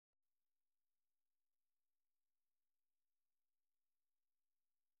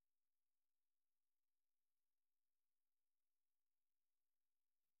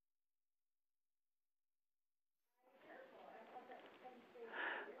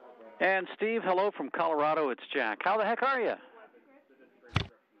And Steve, hello from Colorado. It's Jack. How the heck are you?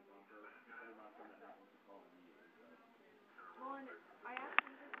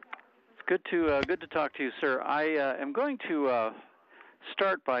 It's good to talk to you, sir. I am going to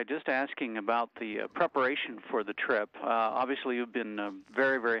start by just asking about the preparation for the trip. Obviously, you've been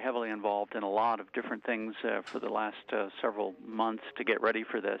very, very heavily involved in a lot of different things for the last several months to get ready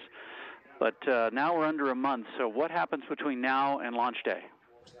for this. But now we're under a month, so what happens between now and launch day?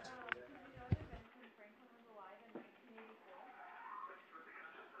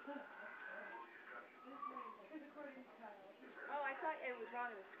 Oh, I thought it was wrong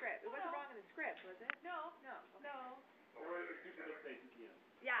in the script. It wasn't wrong in the script, was it? No.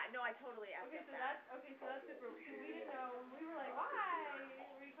 Yeah, no, I totally asked that. So that's super. We didn't know. We were like, why?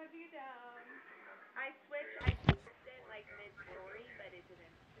 Were you punching it down? I switched it like mid-story, but it didn't.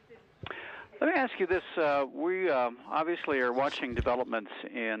 Let me ask you this. We obviously are watching developments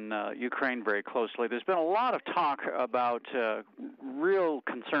in Ukraine very closely. There's been a lot of talk about real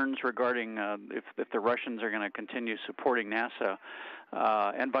concerns regarding if the Russians are going to continue supporting NASA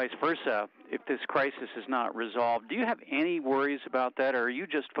and vice versa if this crisis is not resolved. Do you have any worries about that, or are you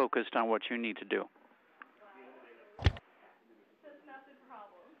just focused on what you need to do?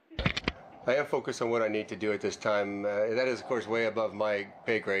 I am focused on what I need to do at this time. That is, of course, way above my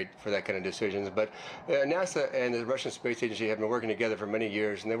pay grade for that kind of decisions. But NASA and the Russian Space Agency have been working together for many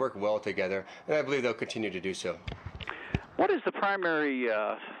years, and they work well together, and I believe they'll continue to do so. What is the primary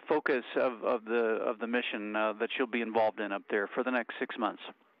focus of the mission that you'll be involved in up there for the next 6 months?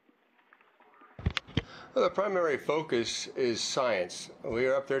 Well, the primary focus is science. We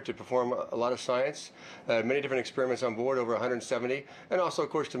are up there to perform a lot of science, many different experiments on board, over 170, and also, of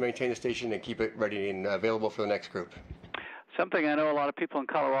course, to maintain the station and keep it ready and available for the next group. Something I know a lot of people in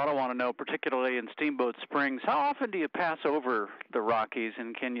Colorado want to know, particularly in Steamboat Springs, how often do you pass over the Rockies,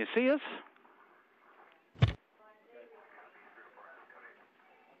 and can you see us?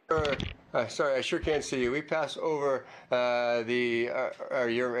 Sorry, I sure can't see you. We pass over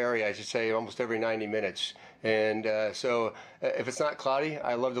your area, I should say, almost every 90 minutes. And so if it's not cloudy,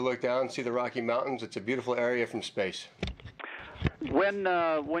 I love to look down, see the Rocky Mountains. It's a beautiful area from space. When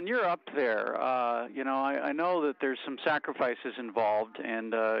you're up there, I know that there's some sacrifices involved,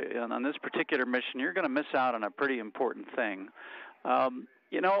 and on this particular mission, you're going to miss out on a pretty important thing.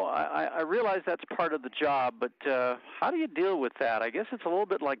 I realize that's part of the job, but how do you deal with that? I guess it's a little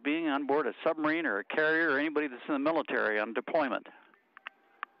bit like being on board a submarine or a carrier or anybody that's in the military on deployment.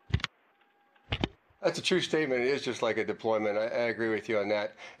 That's a true statement. It is just like a deployment. I agree with you on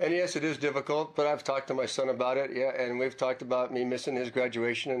that. And yes, it is difficult, but I've talked to my son about it, and we've talked about me missing his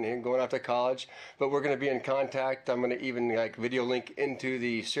graduation and him going off to college, but we're going to be in contact. I'm going to even video link into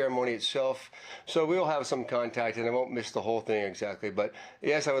the ceremony itself, so we'll have some contact, and I won't miss the whole thing exactly. But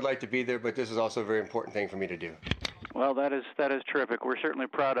yes, I would like to be there, but this is also a very important thing for me to do. Well, that is terrific. We're certainly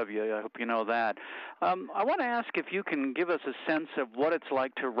proud of you. I hope you know that. I want to ask if you can give us a sense of what it's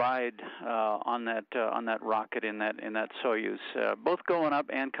like to ride on that rocket in that Soyuz, both going up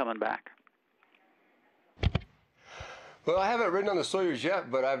and coming back. Well, I haven't ridden on the Soyuz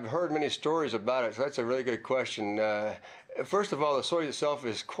yet, but I've heard many stories about it, so that's a really good question. First of all, the Soyuz itself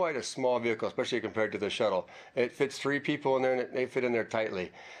is quite a small vehicle, especially compared to the shuttle. It fits 3 people in there, and they fit in there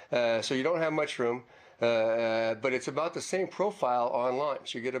tightly. So you don't have much room. But it's about the same profile on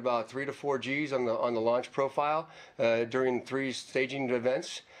launch. You get about 3 to 4 Gs on the launch profile during 3 staging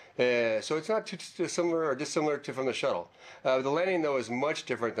events. So it's not too dissimilar or dissimilar from the shuttle. The landing, though, is much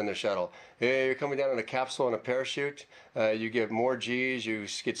different than the shuttle. You're coming down in a capsule and a parachute. You get more Gs. You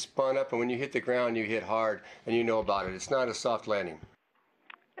get spun up, and when you hit the ground, you hit hard, and you know about it. It's not a soft landing.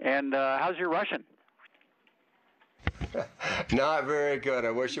 And how's your Russian? Not very good.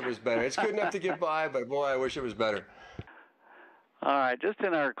 I wish it was better. It's good enough to get by, but boy, I wish it was better. All right, just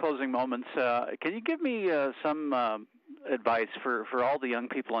in our closing moments, can you give me some advice for all the young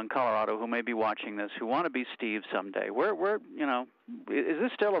people in Colorado who may be watching this, who want to be Steve someday? Where is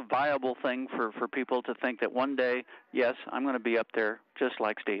this still a viable thing for people to think that one day, yes, I'm going to be up there just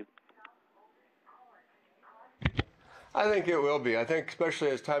like Steve? I think it will be. I think especially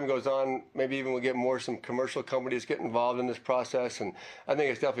as time goes on, maybe even we'll get some commercial companies get involved in this process, and I think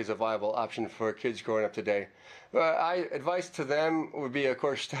it's definitely a viable option for kids growing up today. Advice to them would be, of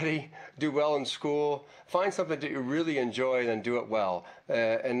course, study, do well in school, find something that you really enjoy, and do it well,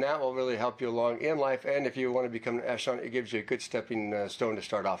 and that will really help you along in life. And if you want to become an astronaut, it gives you a good stepping stone to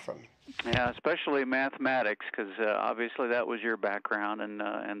start off from. Yeah, especially mathematics, because obviously that was your background,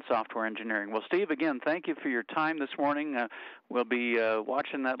 and software engineering. Well, Steve, again, thank you for your time this morning. We'll be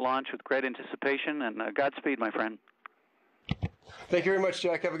watching that launch with great anticipation, and Godspeed, my friend. Thank you very much,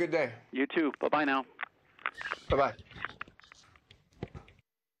 Jack. Have a good day. You too. Bye-bye now. Bye-bye.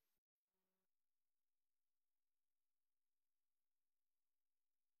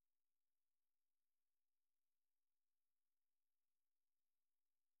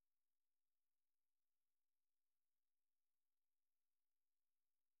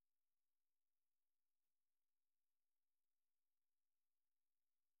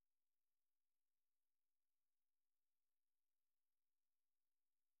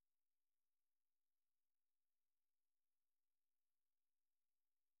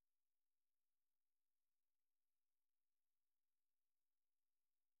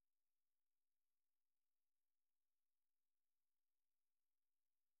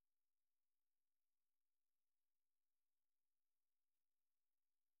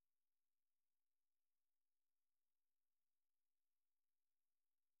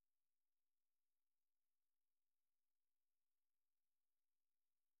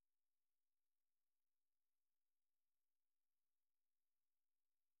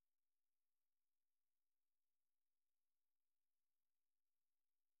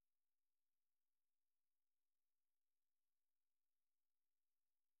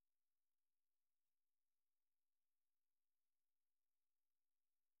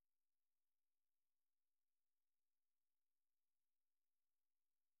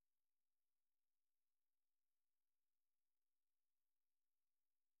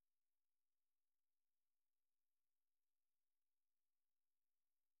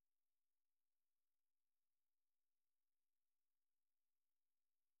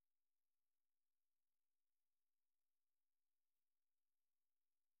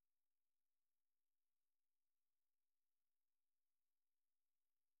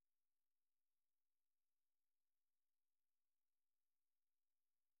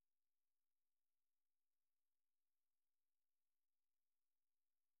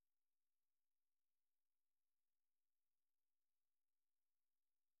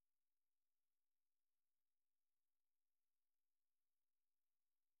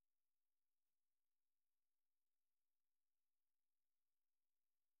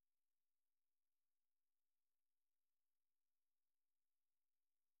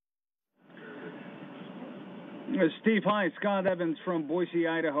 Steve, hi. Scott Evans from Boise,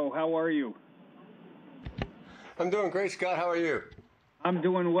 Idaho. How are you? I'm doing great, Scott. How are you? I'm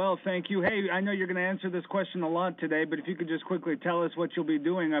doing well, thank you. Hey, I know you're going to answer this question a lot today, but if you could just quickly tell us what you'll be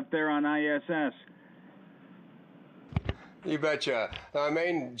doing up there on ISS. You betcha. My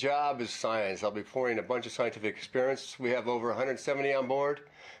main job is science. I'll be pouring a bunch of scientific experiments. We have over 170 on board,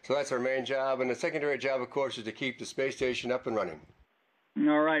 so that's our main job. And the secondary job, of course, is to keep the space station up and running.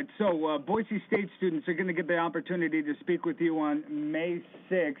 All right, so Boise State students are going to get the opportunity to speak with you on May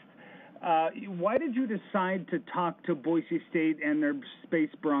 6th. Why did you decide to talk to Boise State and their Space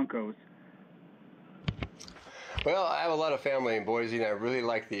Broncos? Well, I have a lot of family in Boise, and I really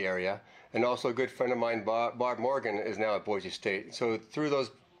like the area. And also a good friend of mine, Barb Morgan, is now at Boise State. So through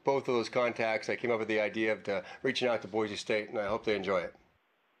both of those contacts, I came up with the idea of reaching out to Boise State, and I hope they enjoy it.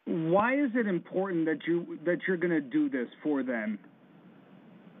 Why is it important that you're going to do this for them?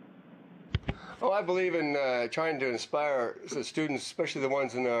 Well, I believe in trying to inspire the students, especially the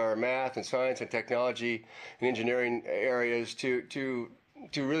ones in our math and science and technology and engineering areas, to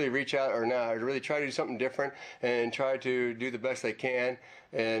really reach out or not, to really try to do something different and try to do the best they can,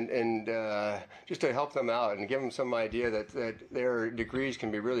 and just to help them out and give them some idea that their degrees can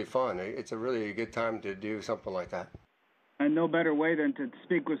be really fun. It's a really good time to do something like that. And no better way than to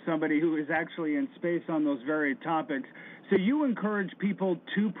speak with somebody who is actually in space on those very topics. So you encourage people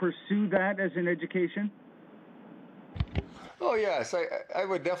to pursue that as an education? Oh, yes. I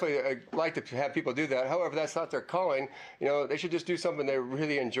would definitely like to have people do that. However, that's not their calling. You know, they should just do something they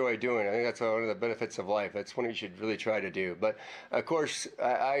really enjoy doing. I think that's one of the benefits of life. That's one you should really try to do. But, of course,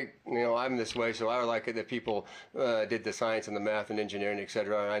 I'm this way, so I like it that people did the science and the math and engineering, et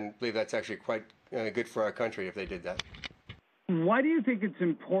cetera. And I believe that's actually quite good for our country if they did that. Why do you think it's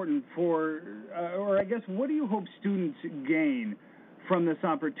important or I guess, what do you hope students gain from this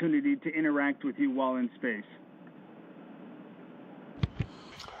opportunity to interact with you while in space?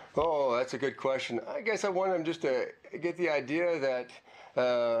 Oh, that's a good question. I guess I want them just to get the idea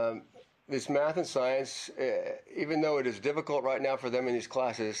that this math and science, even though it is difficult right now for them in these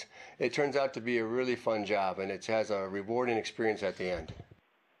classes, it turns out to be a really fun job, and it has a rewarding experience at the end.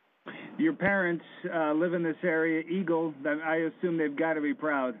 Your parents live in this area, Eagle. I assume they've got to be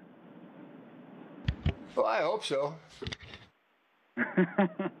proud. Well, I hope so.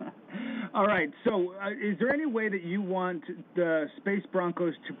 All right. So is there any way that you want the Space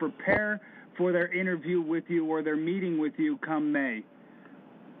Broncos to prepare for their interview with you or their meeting with you come May?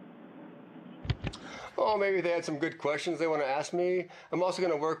 Oh, maybe they had some good questions they want to ask me. I'm also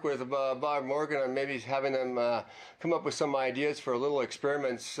going to work with Bob Morgan on maybe having them come up with some ideas for little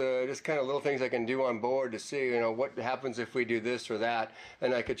experiments, just kind of little things I can do on board to see, what happens if we do this or that.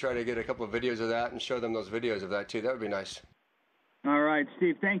 And I could try to get a couple of videos of that and show them those videos of that too. That would be nice. All right,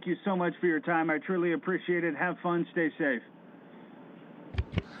 Steve, thank you so much for your time. I truly appreciate it. Have fun. Stay safe.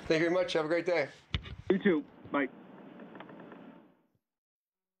 Thank you very much. Have a great day. You too. Bye.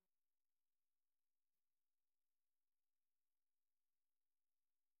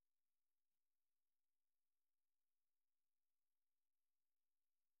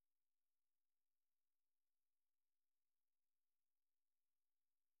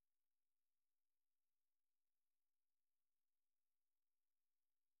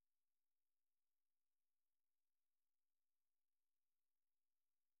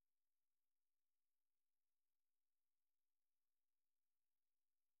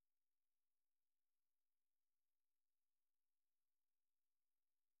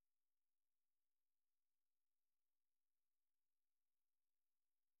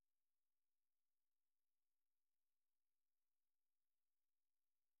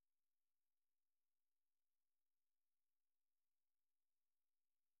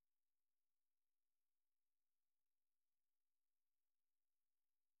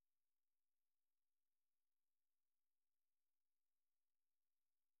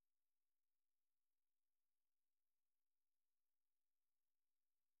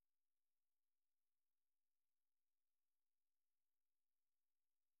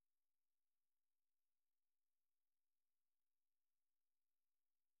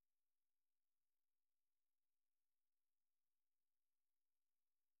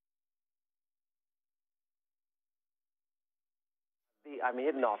 I'm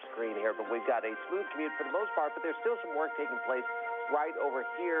hidden off screen here, but we've got a smooth commute for the most part, but there's still some work taking place right over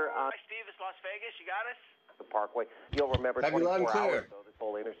here on Hi, Steve. It's Las Vegas. You got us? the Parkway. You'll remember Have you 24 loud and clear? hours ago, this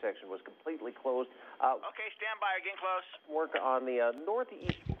whole intersection was completely closed. Okay, stand by. Getting close. Work on the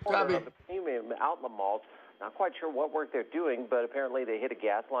northeast corner Copy. of the premium outlet malls. Not quite sure what work they're doing, but apparently they hit a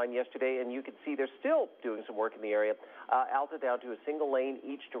gas line yesterday, and you can see they're still doing some work in the area. Alta down to a single lane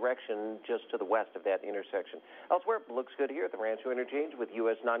each direction just to the west of that intersection. Elsewhere, looks good here at the Rancho Interchange with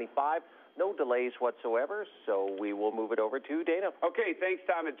US 95. No delays whatsoever, so we will move it over to Dana. Okay, thanks,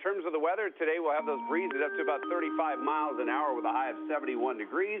 Tom. In terms of the weather, today we'll have those breezes up to about 35 miles an hour with a high of 71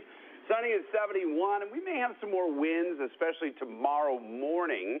 degrees. Sunny at 71, and we may have some more winds, especially tomorrow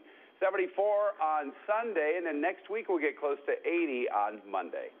morning. 74 on Sunday, and then next week we'll get close to 80 on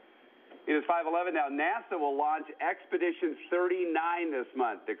Monday. It is 5:11 now. NASA will launch Expedition 39 this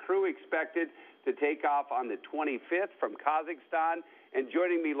month. The crew expected to take off on the 25th from Kazakhstan. And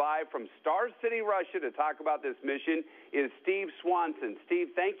joining me live from Star City, Russia, to talk about this mission is Steve Swanson. Steve,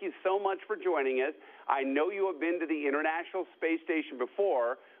 thank you so much for joining us. I know you have been to the International Space Station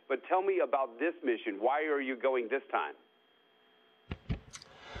before, but tell me about this mission. Why are you going this time?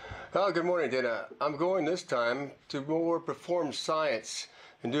 Oh, good morning, Dana. I'm going this time to more perform science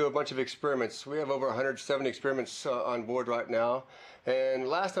and do a bunch of experiments. We have over 170 experiments on board right now. And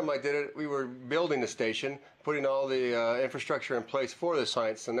last time I did it, we were building the station, putting all the infrastructure in place for the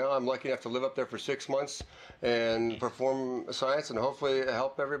science. And now I'm lucky enough to live up there for 6 months and perform science and hopefully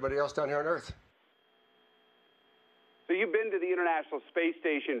help everybody else down here on Earth. So you've been to the International Space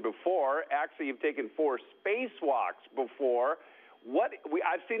Station before. Actually, you've taken 4 spacewalks before.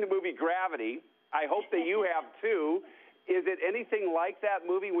 I've seen the movie Gravity. I hope that you have too. Is it anything like that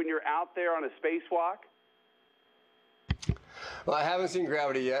movie when you're out there on a spacewalk? Well, I haven't seen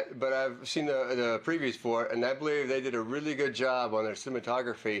Gravity yet, but I've seen the previews for it, and I believe they did a really good job on their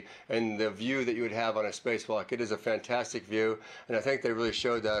cinematography and the view that you would have on a spacewalk. It is a fantastic view, and I think they really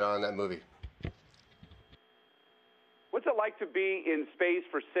showed that on that movie. What's it like to be in space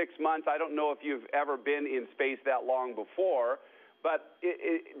for 6 months? I don't know if you've ever been in space that long before, but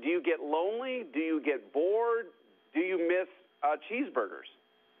do you get lonely? Do you get bored? Do you miss cheeseburgers?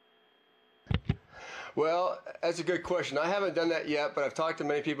 Well, that's a good question. I haven't done that yet, but I've talked to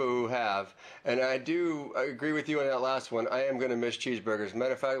many people who have, and I do agree with you on that last one. I am going to miss cheeseburgers.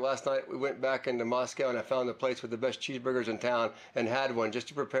 Matter of fact, last night we went back into Moscow, and I found the place with the best cheeseburgers in town and had one just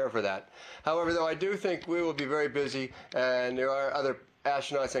to prepare for that. However, though, I do think we will be very busy, and there are other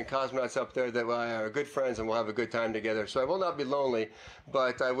astronauts and cosmonauts up there that are good friends, and we'll have a good time together. So I will not be lonely,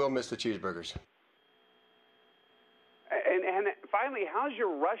 but I will miss the cheeseburgers. And finally, how's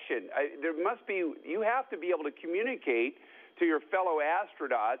your Russian? You have to be able to communicate to your fellow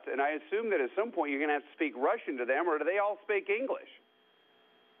astronauts, and I assume that at some point you're going to have to speak Russian to them, or do they all speak English?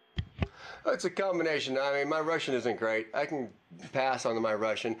 It's a combination. I mean, my Russian isn't great. I can pass on my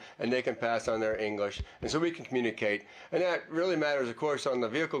Russian, and they can pass on their English, and so we can communicate. And that really matters, of course. On the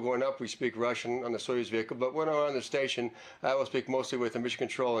vehicle going up, we speak Russian on the Soyuz vehicle, but when I'm on the station, I will speak mostly with the Mission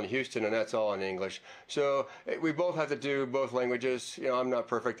Control in Houston, and that's all in English. So we both have to do both languages. You know, I'm not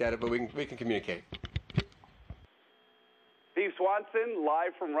perfect at it, but we can communicate. Steve Swanson,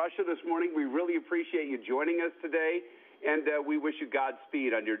 live from Russia this morning. We really appreciate you joining us today, and we wish you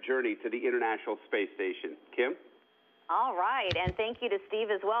Godspeed on your journey to the International Space Station. Kim? All right, and thank you to Steve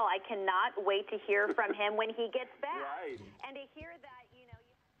as well. I cannot wait to hear from him when he gets back. Right. And to hear that,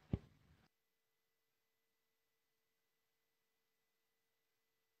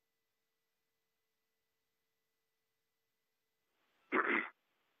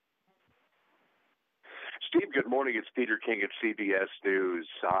 Steve, good morning. It's Peter King at CBS News.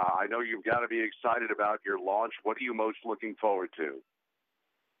 I know you've got to be excited about your launch. What are you most looking forward to?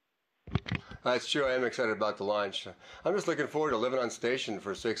 That's true. I am excited about the launch. I'm just looking forward to living on station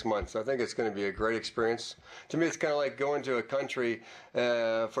for 6 months. I think it's going to be a great experience. To me, it's kind of like going to a country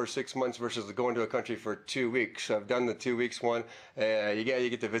for 6 months versus going to a country for 2 weeks. I've done the 2 weeks one. You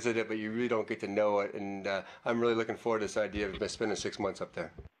get to visit it, but you really don't get to know it. And I'm really looking forward to this idea of spending 6 months up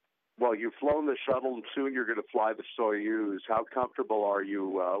there. Well, you've flown the shuttle, and soon you're going to fly the Soyuz. How comfortable are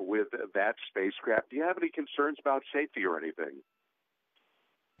you with that spacecraft? Do you have any concerns about safety or anything?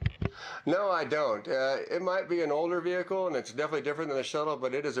 No, I don't. It might be an older vehicle, and it's definitely different than the shuttle,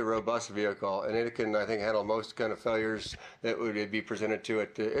 but it is a robust vehicle, and it can, I think, handle most kind of failures that would be presented to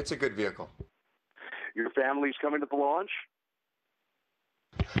it. It's a good vehicle. Your family's coming to the launch?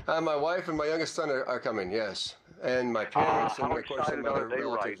 My wife and my youngest son are coming, yes, and my parents and, how of course, excited some other are they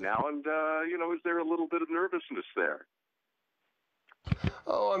relatives. right now? And, is there a little bit of nervousness there?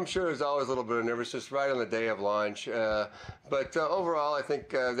 Oh, I'm sure there's always a little bit of nervousness right on the day of launch. But overall, I think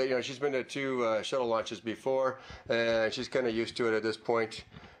that, she's been to 2 shuttle launches before, and she's kind of used to it at this point.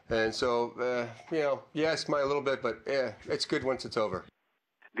 And so, yes, a little bit, but it's good once it's over.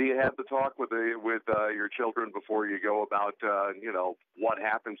 Do you have the talk with your children before you go about, what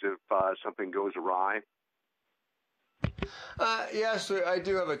happens if something goes awry? Yes, I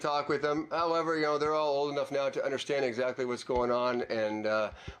do have a talk with them. However, they're all old enough now to understand exactly what's going on, and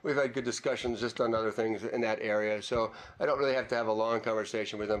we've had good discussions just on other things in that area. So I don't really have to have a long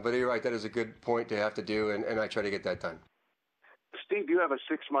conversation with them. But you're right, that is a good point to have to do, and I try to get that done. Steve, you have a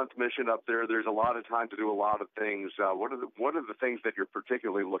 6-month mission up there. There's a lot of time to do a lot of things. What are the things that you're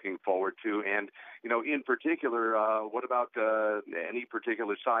particularly looking forward to? And, in particular, what about any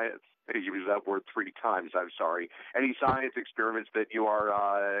particular science? I used that word 3 times, I'm sorry. Any science experiments that you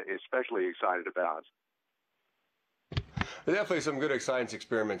are especially excited about? There's definitely some good science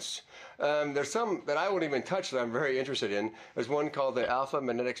experiments. There's some that I won't even touch that I'm very interested in. There's one called the Alpha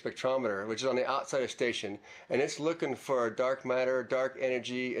Magnetic Spectrometer, which is on the outside of station, and it's looking for dark matter, dark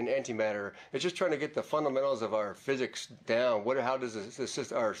energy, and antimatter. It's just trying to get the fundamentals of our physics down. How does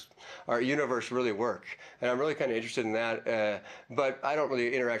our universe really work? And I'm really kind of interested in that, but I don't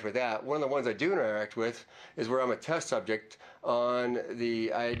really interact with that. One of the ones I do interact with is where I'm a test subject on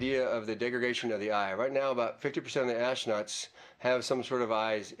the idea of the degradation of the eye. Right now, about 50% of the astronauts have some sort of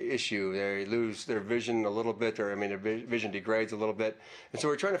eyes issue. They lose their vision a little bit, their vision degrades a little bit. And so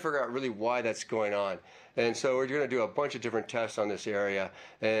we're trying to figure out really why that's going on. And so we're going to do a bunch of different tests on this area.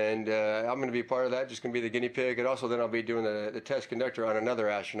 And I'm going to be part of that, just going to be the guinea pig. And also then I'll be doing the test conductor on another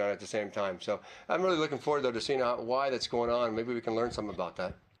astronaut at the same time. So I'm really looking forward, though, to seeing why that's going on. Maybe we can learn something about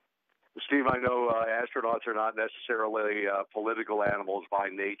that. Steve, I know astronauts are not necessarily political animals by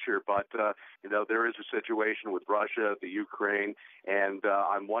nature, but, there is a situation with Russia, the Ukraine, and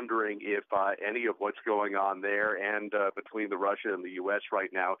I'm wondering if any of what's going on there and between the Russia and the U.S. right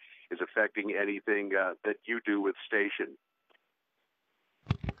now is affecting anything that you do with station.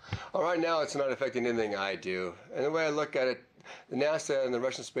 Well, right now, it's not affecting anything I do. And the way I look at it, NASA and the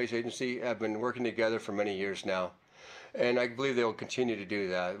Russian Space Agency have been working together for many years now. And I believe they will continue to do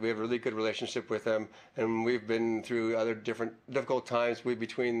that. We have a really good relationship with them, and we've been through other difficult times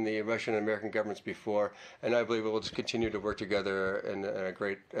between the Russian and American governments before, and I believe we'll just continue to work together in a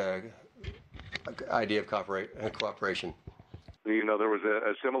great idea of cooperation. There was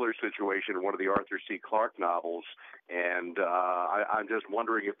a similar situation in one of the Arthur C. Clarke novels, and I'm just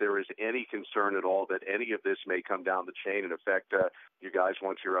wondering if there is any concern at all that any of this may come down the chain and affect you guys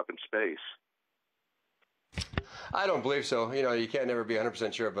once you're up in space. I don't believe so. You can't never be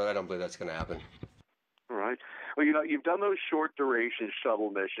 100% sure, but I don't believe that's going to happen. All right. Well, you've done those short duration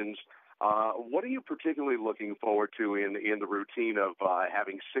shuttle missions. What are you particularly looking forward to in the routine of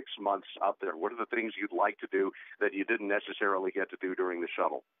having 6 months up there? What are the things you'd like to do that you didn't necessarily get to do during the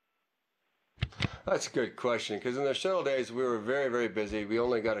shuttle? That's a good question, because in the shuttle days we were very, very busy. We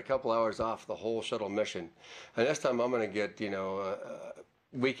only got a couple hours off the whole shuttle mission, and this time I'm going to get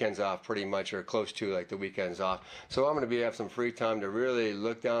weekends off pretty much, or close to like the weekends off. So I'm going to have some free time to really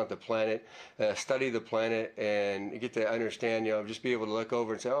look down at the planet, study the planet, and get to understand. Just be able to look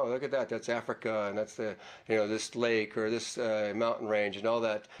over and say, oh, look at that. That's Africa, and that's the this lake or this mountain range and all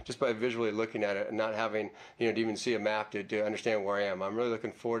that. Just by visually looking at it and not having to even see a map to understand where I am. I'm really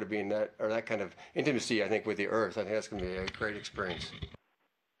looking forward to being that kind of intimacy. I think with the Earth. I think that's going to be a great experience.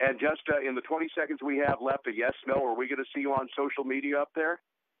 And just in the 20 seconds we have left, a yes, no, are we going to see you on social media up there?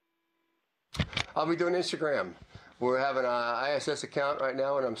 I'll be doing Instagram. We're having an ISS account right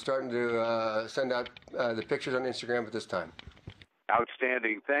now, and I'm starting to send out the pictures on Instagram at this time.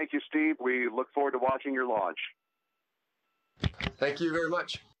 Outstanding. Thank you, Steve. We look forward to watching your launch. Thank you very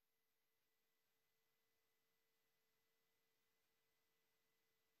much.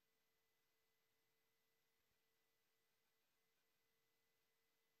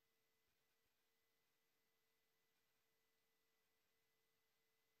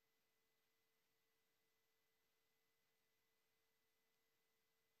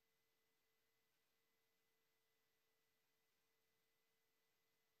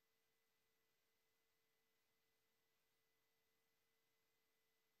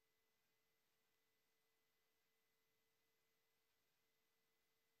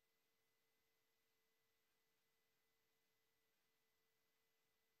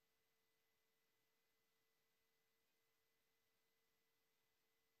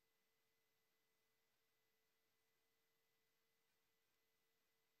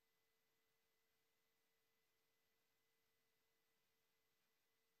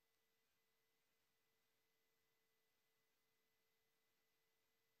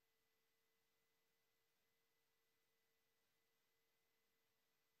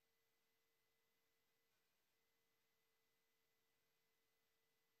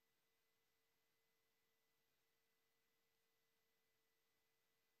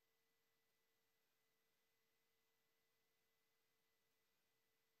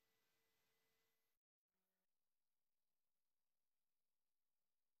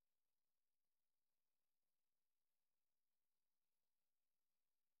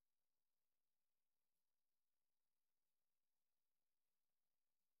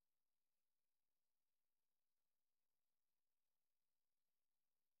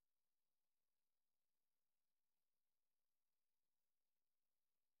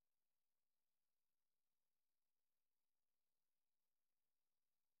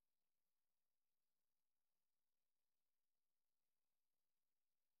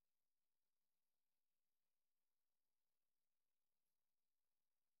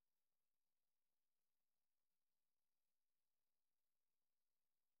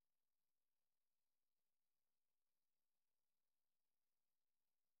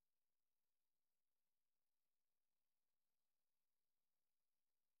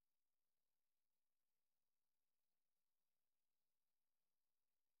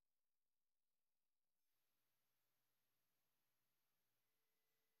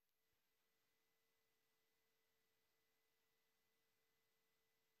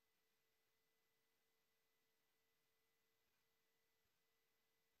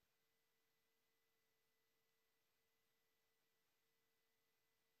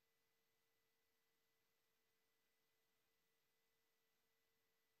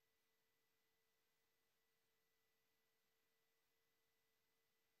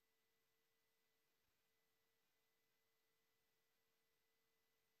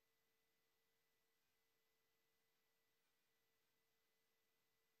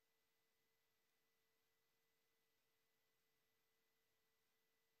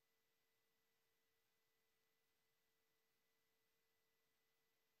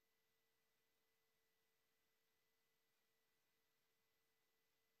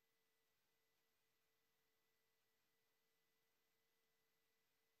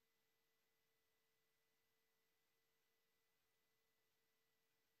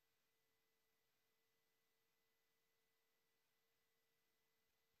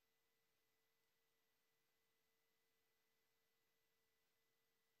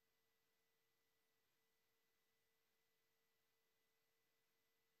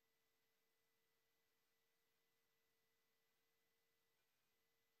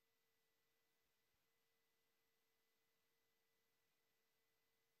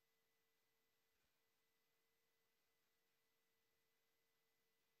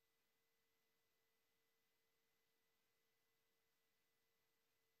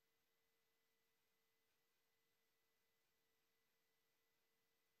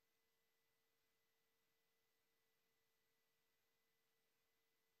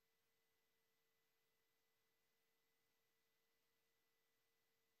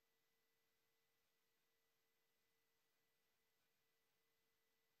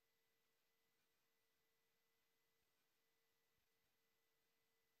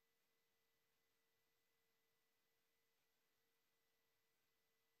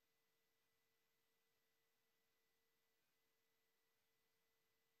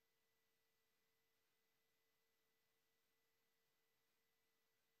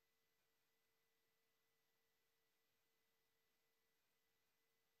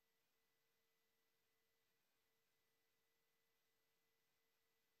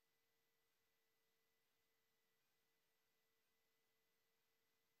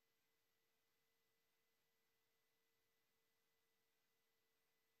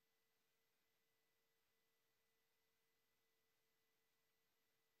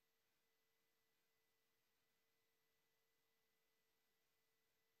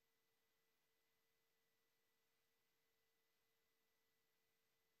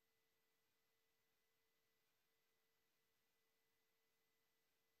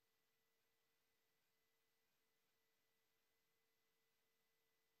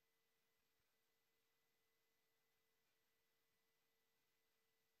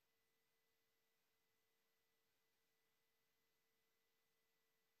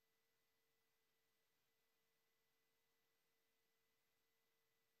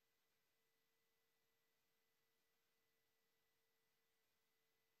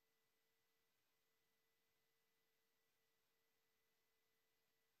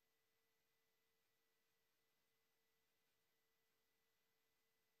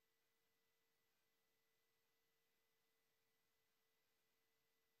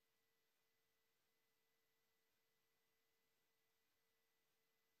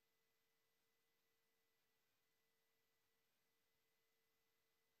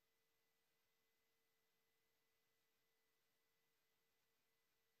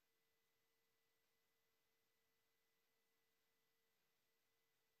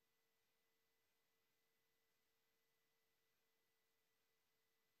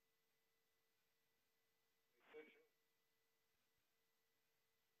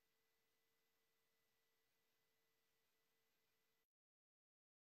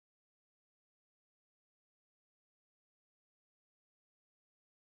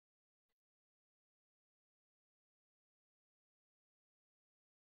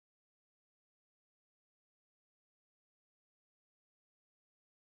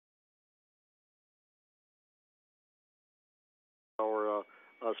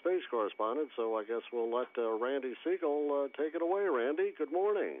 space correspondent, so I guess we'll let Randy Siegel take it away. Randy, good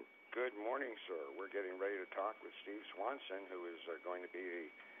morning. Good morning, sir. We're getting ready to talk with Steve Swanson, who is going to be the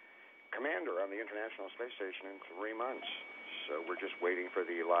commander on the International Space Station in 3 months. So we're just waiting for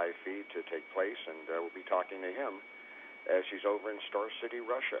the live feed to take place, and we'll be talking to him as he's over in Star City,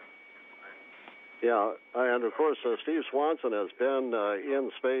 Russia. Yeah, and of course, Steve Swanson has been in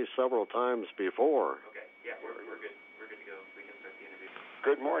space several times before. Okay, yeah, we're good. We're good to go. We can start the interview.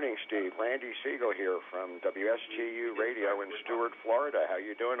 Good morning, Steve. Randy Siegel here from WSGU Radio in Stuart, Florida. How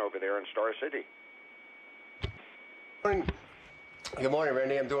you doing over there in Star City? Good morning,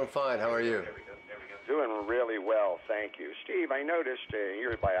 Randy. I'm doing fine. How are you? There we go. Doing really well, thank you. Steve, I noticed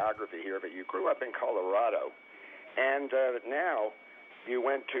your biography here, but you grew up in Colorado, and now you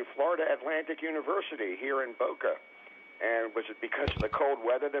went to Florida Atlantic University here in Boca. And was it because of the cold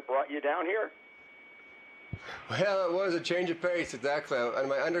weather that brought you down here? Well, it was a change of pace, exactly. And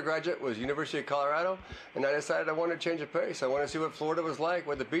my undergraduate was University of Colorado, and I decided I wanted to change of pace. I wanted to see what Florida was like,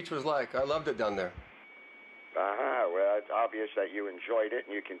 what the beach was like. I loved it down there. Well, it's obvious that you enjoyed it,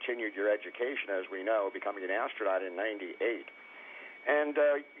 and you continued your education, as we know, becoming an astronaut in '98. And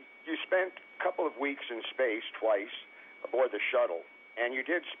you spent a couple of weeks in space twice aboard the shuttle. And you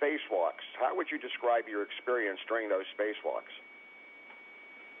did spacewalks. How would you describe your experience during those spacewalks?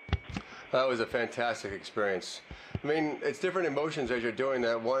 That was a fantastic experience. I mean, it's different emotions as you're doing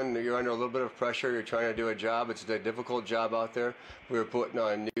that. One, you're under a little bit of pressure. You're trying to do a job. It's a difficult job out there. We were putting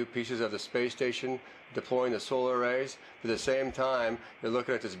on new pieces of the space station, deploying the solar arrays. At the same time, you're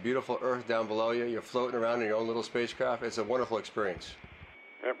looking at this beautiful Earth down below you. You're floating around in your own little spacecraft. It's a wonderful experience.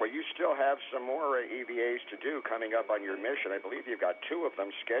 Well, you still have some more EVAs to do coming up on your mission. I believe you've got 2 of them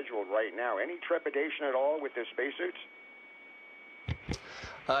scheduled right now. Any trepidation at all with the spacesuits?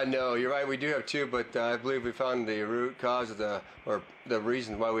 No, you're right. We do have 2, but I believe we found the root cause of the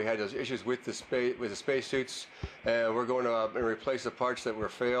reason why we had those issues with the spacesuits. We're going to replace the parts that were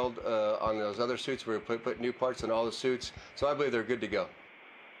failed on those other suits. We're going to put new parts in all the suits. So I believe they're good to go.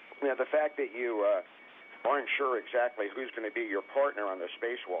 Now, the fact that you aren't sure exactly who's going to be your partner on the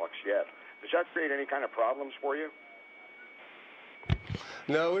spacewalks yet, does that create any kind of problems for you?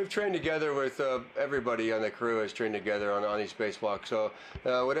 No, we've trained together with everybody on the crew has trained together on these spacewalks. So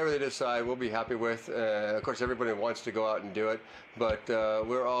whatever they decide, we'll be happy with. Of course, everybody wants to go out and do it, but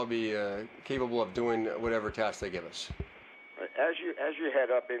we'll all be capable of doing whatever task they give us. As you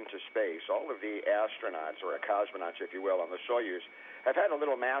head up into space, all of the astronauts, or cosmonauts, if you will, on the Soyuz, have had a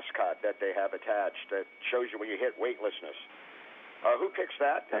little mascot that they have attached that shows you when you hit weightlessness. Who picks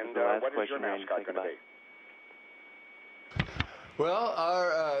that, and what is your mascot going to be? Well,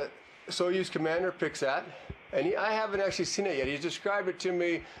 our Soyuz commander picks that, and I haven't actually seen it yet. He's described it to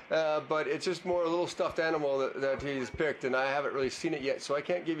me, but it's just more a little stuffed animal that he's picked, and I haven't really seen it yet, so I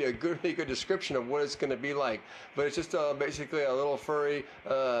can't give you a really good description of what it's going to be like. But it's just basically a little furry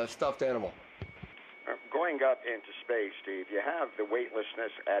stuffed animal. Going up into space, Steve, you have the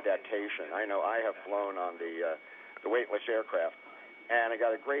weightlessness adaptation. I know I have flown on the weightless aircraft, and I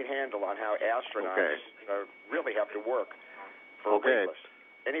got a great handle on how astronauts really have to work for weightless.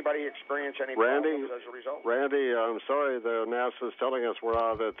 Anybody experience any problems as a result? Randy, I'm sorry, the NASA's telling us we're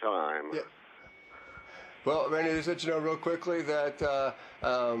out of time. Yeah. Well, Randy, just let you know real quickly that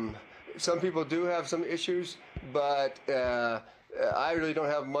some people do have some issues, but I really don't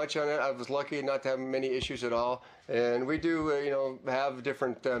have much on it. I was lucky not to have many issues at all. And we do, have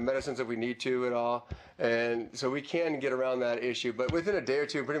different medicines if we need to at all. And so we can get around that issue. But within a day or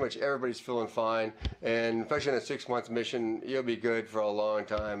two, pretty much everybody's feeling fine. And especially in a 6-month mission, you'll be good for a long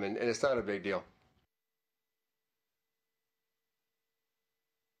time. And it's not a big deal.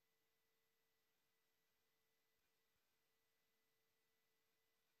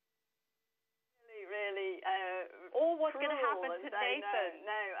 Or what's going to happen to Nathan?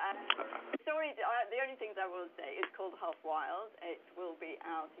 No. Sorry, the only things I will say, it's called Half Wild. It will be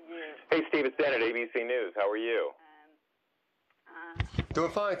out a year. Hey, Steve, it's Dan at ABC News. How are you?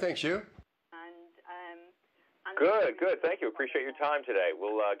 Doing fine, thanks. You? Good. Thank you. Appreciate your time today.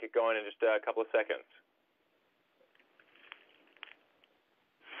 We'll get going in just a couple of seconds.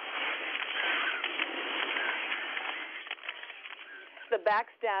 The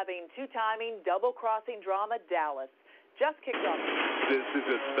backstabbing, two-timing, double-crossing drama Dallas just kicked off. This is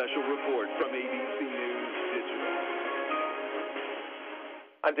a special report from ABC News Digital.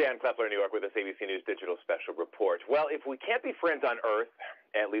 I'm Dan Klepler in New York with this ABC News Digital special report. Well, if we can't be friends on Earth,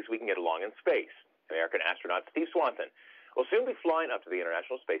 at least we can get along in space. American astronaut Steve Swanson will soon be flying up to the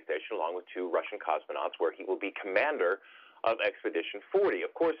International Space Station along with 2 Russian cosmonauts, where he will be commander of Expedition 40.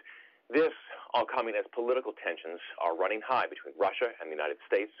 Of course, This all coming as political tensions are running high between Russia and the United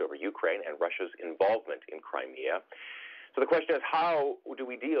States over Ukraine and Russia's involvement in Crimea. So the question is, how do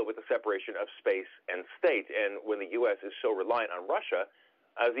we deal with the separation of space and state? And when the U.S. is so reliant on Russia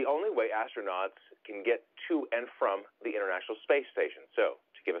as the only way astronauts can get to and from the International Space Station. So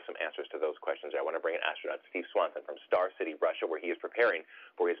to give us some answers to those questions, I want to bring in astronaut Steve Swanson from Star City, Russia, where he is preparing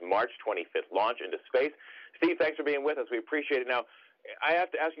for his March 25th launch into space. Steve, thanks for being with us. We appreciate it. Now, I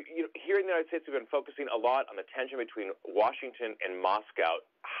have to ask you, here in the United States, we've been focusing a lot on the tension between Washington and Moscow.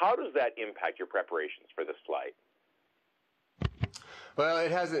 How does that impact your preparations for this flight? Well,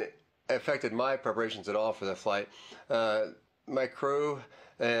 it hasn't affected my preparations at all for the flight. My crew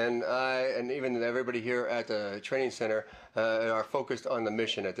and I, and even everybody here at the training center, are focused on the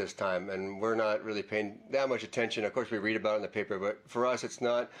mission at this time, and we're not really paying that much attention. Of course, we read about it in the paper, but for us, it's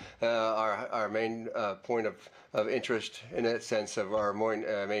not our main point of interest in that sense of our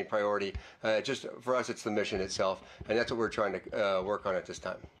main priority. Just for us, it's the mission itself, and that's what we're trying to work on at this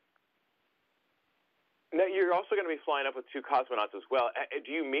time. Now, you're also going to be flying up with 2 cosmonauts as well.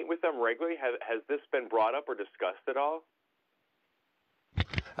 Do you meet with them regularly? Has this been brought up or discussed at all?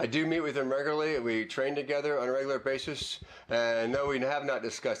 I do meet with them regularly. We train together on a regular basis. No, we have not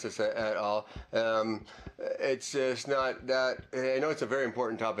discussed this at all. It's just not that. I know it's a very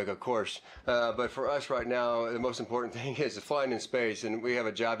important topic, of course, but for us right now, the most important thing is flying in space, and we have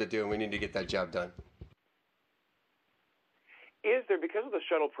a job to do, and we need to get that job done. Is there, because of the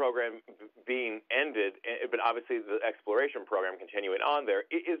shuttle program being ended, but obviously the exploration program continuing on there,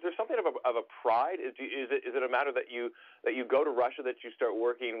 is there something of a pride? Is it a matter that you go to Russia, that you start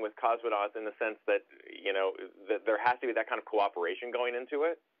working with cosmonauts in the sense that, that there has to be that kind of cooperation going into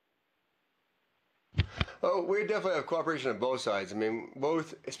it? Oh, we definitely have cooperation on both sides. I mean,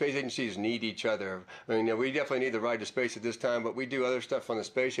 both space agencies need each other. I mean, we definitely need the ride to space at this time, but we do other stuff on the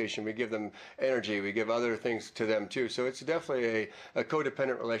space station. We give them energy. We give other things to them, too. So it's definitely a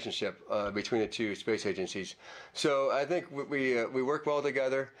codependent relationship between the 2 space agencies. So I think we work well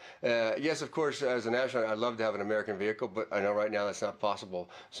together. Yes, of course, as an astronaut, I'd love to have an American vehicle, but I know right now that's not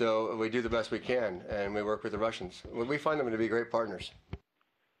possible. So we do the best we can, and we work with the Russians. We find them to be great partners.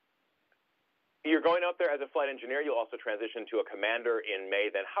 You're going out there as a flight engineer. You'll also transition to a commander in May.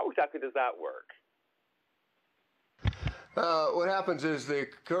 Then how exactly does that work? What happens is the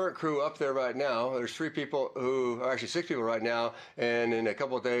current crew up there right now, there's 3 people actually 6 people right now, and in a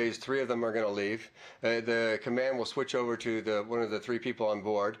couple of days, 3 of them are going to leave. The command will switch over to one of the 3 people on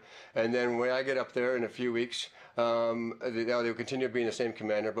board, and then when I get up there in a few weeks, they'll continue being the same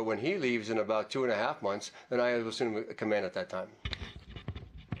commander, but when he leaves in about 2.5 months, then I will assume command at that time.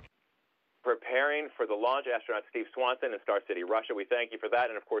 Preparing for the launch, astronaut Steve Swanson in Star City, Russia. We thank you for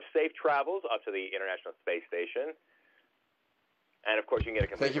that. And, of course, safe travels up to the International Space Station. And, of course, you can get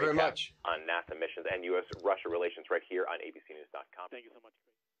a complete recap on NASA missions and U.S.-Russia relations right here on abcnews.com. Thank you so much.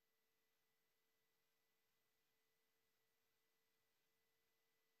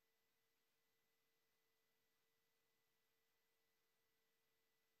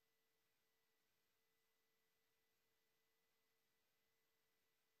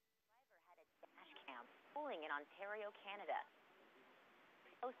 In Ontario, Canada.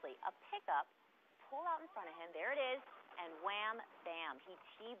 Closely, a pickup pull out in front of him. There it is, and wham, bam, he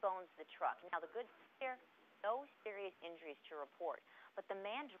T-bones the truck. Now, the good here, no serious injuries to report, but the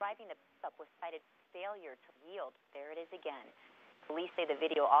man driving the pickup was cited failure to yield. There it is again. Police say the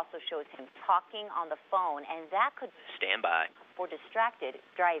video also shows him talking on the phone, and that could stand by for distracted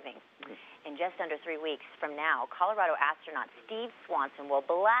driving. In just under 3 weeks from now, Colorado astronaut Steve Swanson will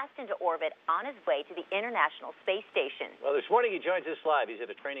blast into orbit on his way to the International Space Station. Well, this morning he joins us live. He's at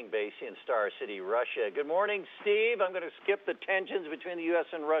a training base in Star City, Russia. Good morning, Steve. I'm going to skip the tensions between the U.S.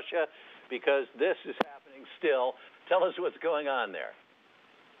 and Russia because this is happening still. Tell us what's going on there.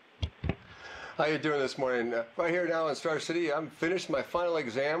 How you doing this morning? Right here now in Star City, I'm finished my final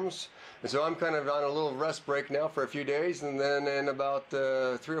exams, and so I'm kind of on a little rest break now for a few days, and then in about 3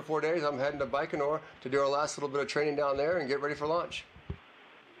 or 4 days, I'm heading to Baikonur to do our last little bit of training down there and get ready for launch.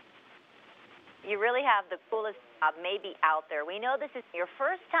 You really have the coolest job maybe out there. We know this is your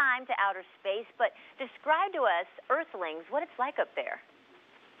first time to outer space, but describe to us, Earthlings, what it's like up there.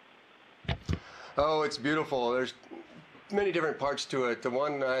 Oh, it's beautiful. There's many different parts to it. The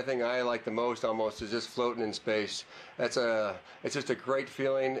one I think I like the most almost is just floating in space. It's just a great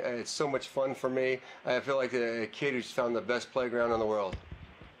feeling. It's so much fun for me. I feel like a kid who's found the best playground in the world.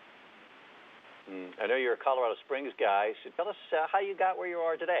 I know you're a Colorado Springs guy, so tell us how you got where you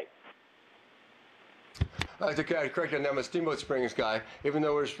are today. I correct you, I'm a Steamboat Springs guy. Even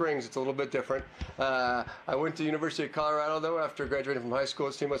though we're Springs, it's a little bit different. I went to the University of Colorado, though, after graduating from high school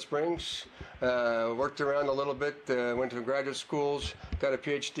at Steamboat Springs. Worked around a little bit, went to graduate schools, got a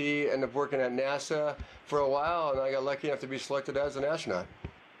PhD, ended up working at NASA for a while, and I got lucky enough to be selected as an astronaut.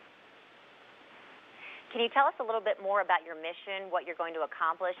 Can you tell us a little bit more about your mission, what you're going to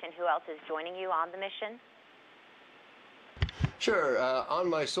accomplish, and who else is joining you on the mission? Sure. On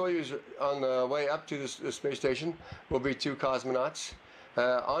my Soyuz, on the way up to the space station, will be 2 cosmonauts.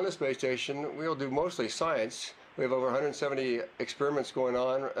 On the space station, we'll do mostly science. We have over 170 experiments going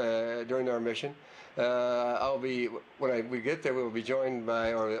on during our mission. I'll be, when we get there, we'll be joined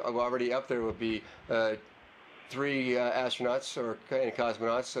by, or already up there will be 3 astronauts or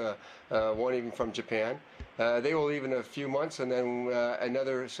cosmonauts, one even from Japan. They will leave in a few months, and then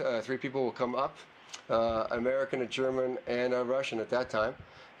another 3 people will come up. American, a German, and a Russian at that time.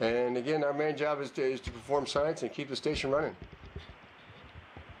 And again, our main job is to perform science and keep the station running.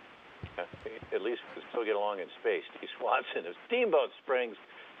 At least we still get along in space. Steve Swanson of Steamboat Springs.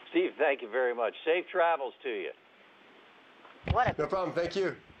 Steve, thank you very much. Safe travels to you. No problem. Thank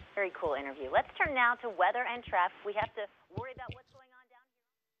you. Very cool interview. Let's turn now to weather and traffic. We have to worry about what's going on down here.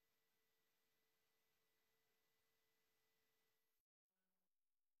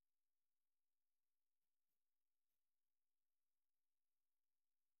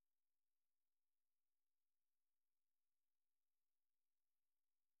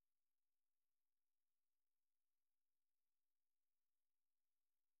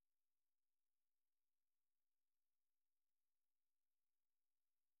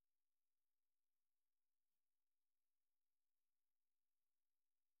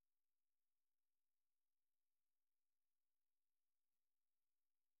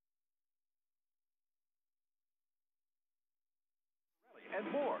 And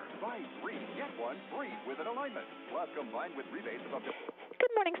more. Buy 3, get 1 free with an alignment. Plus, combined with rebates of up to...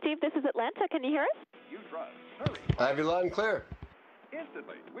 Good morning, Steve. This is Atlanta. Can you hear us? You trust. Hurry. I have you loud and clear.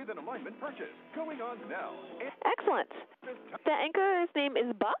 Instantly with an alignment purchase. Going on now. Excellent. The anchor's name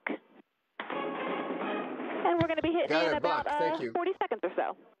is Buck. And we're going to be hitting in about 40 seconds or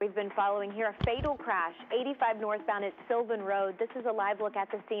so. We've been following here a fatal crash, 85 northbound at Sylvan Road. This is a live look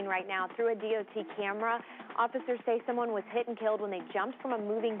at the scene right now through a DOT camera. Officers say someone was hit and killed when they jumped from a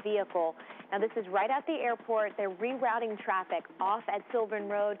moving vehicle. Now, this is right at the airport. They're rerouting traffic off at Sylvan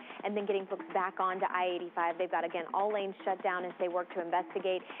Road and then getting folks back onto I-85. They've got, again, all lanes shut down as they work to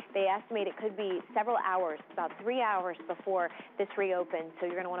investigate. They estimate it could be several hours, about 3 hours before this reopens. So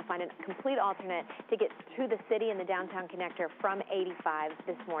you're going to want to find a complete alternate to get to the city and the downtown connector from 85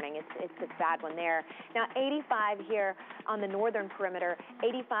 this morning. It's a bad one there. Now, 85 here on the northern perimeter,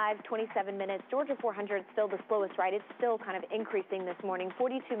 85, 27 minutes. Georgia 400 still the slowest ride. It's still kind of increasing this morning.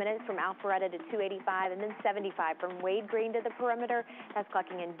 42 minutes from Alpharetta to 285, and then 75 from Wade Green to the perimeter. That's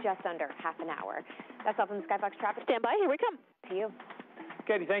clocking in just under half an hour. That's all from the Skyfox Traffic. Stand by. Here we come. To you.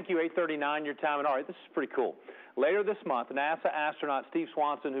 Katie, thank you. 8:39 your time. And all right, this is pretty cool. Later this month, NASA astronaut Steve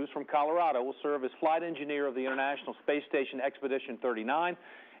Swanson, who's from Colorado, will serve as flight engineer of the International Space Station Expedition 39.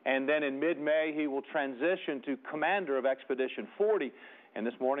 And then in mid-May, he will transition to commander of Expedition 40. And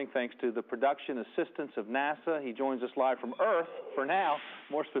this morning, thanks to the production assistance of NASA, he joins us live from Earth for now,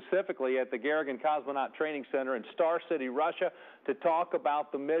 more specifically at the Garrigan Cosmonaut Training Center in Star City, Russia, to talk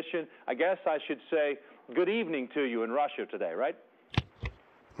about the mission. I guess I should say good evening to you in Russia today, right?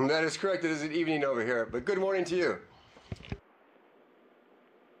 That is correct. It is an evening over here, but good morning to you.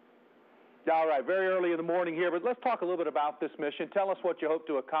 All right, very early in the morning here, but let's talk a little bit about this mission. Tell us what you hope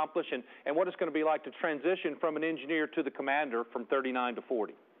to accomplish and what it's going to be like to transition from an engineer to the commander from 39 to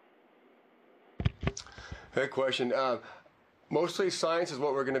 40. Good question. Mostly science is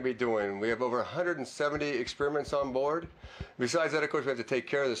what we're going to be doing. We have over 170 experiments on board. Besides that, of course, we have to take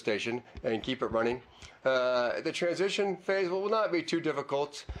care of the station and keep it running. The transition phase will not be too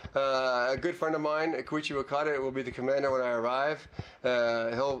difficult. A good friend of mine, Koichi Wakata, will be the commander when I arrive.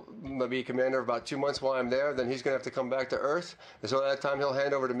 He'll be commander for about 2 months while I'm there. Then he's going to have to come back to Earth. And so at that time, he'll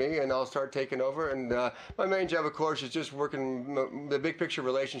hand over to me, and I'll start taking over. And my main job, of course, is just working the big picture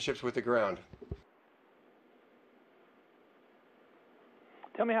relationships with the ground.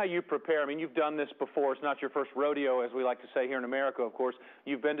 Tell me how you prepare. I mean, you've done this before. It's not your first rodeo, as we like to say here in America, of course.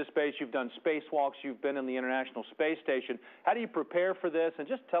 You've been to space. You've done spacewalks. You've been in the International Space Station. How do you prepare for this? And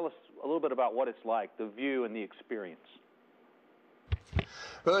just tell us a little bit about what it's like, the view and the experience.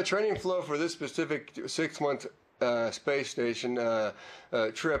 Well, the training flow for this specific 6-month space station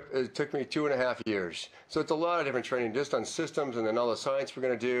trip, it took me 2.5 years. So it's a lot of different training just on systems and then all the science we're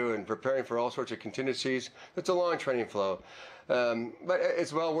going to do and preparing for all sorts of contingencies. It's a long training flow. But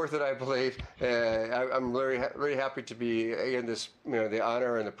it's well worth it, I believe. I'm really happy to be in this, the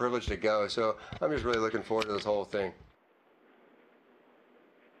honor and the privilege to go. So I'm just really looking forward to this whole thing.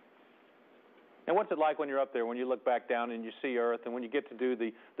 And what's it like when you're up there, when you look back down and you see Earth, and when you get to do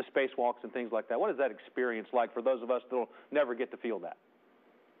the spacewalks and things like that? What is that experience like for those of us that will never get to feel that?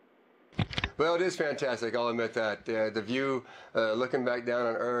 Well, it is fantastic. I'll admit that. The view, looking back down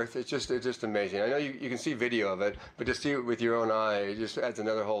on Earth, it's just amazing. I know you can see video of it, but to see it with your own eye, it just adds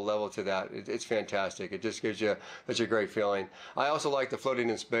another whole level to that. It's fantastic. It just gives you such a great feeling. I also like the floating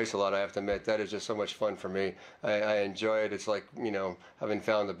in space a lot, I have to admit. That is just so much fun for me. I enjoy it. It's like, having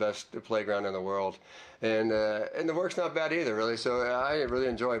found the best playground in the world. And the work's not bad either, really. So I really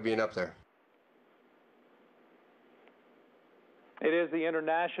enjoy being up there. It is the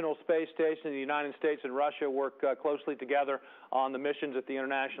International Space Station. The United States and Russia work closely together on the missions at the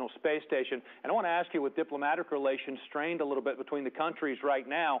International Space Station. And I want to ask you, with diplomatic relations strained a little bit between the countries right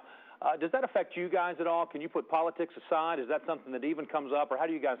now, does that affect you guys at all? Can you put politics aside? Is that something that even comes up, or how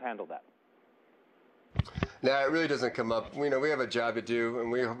do you guys handle that? No, it really doesn't come up. We have a job to do,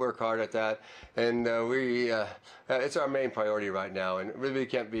 and we work hard at that. And it's our main priority right now, and really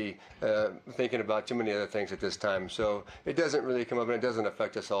can't be thinking about too many other things at this time. So it doesn't really come up, and it doesn't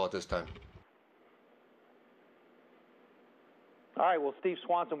affect us all at this time. All right, well, Steve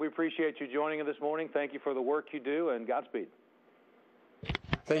Swanson, we appreciate you joining us this morning. Thank you for the work you do, and Godspeed.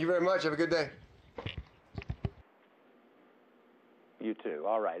 Thank you very much. Have a good day. You too.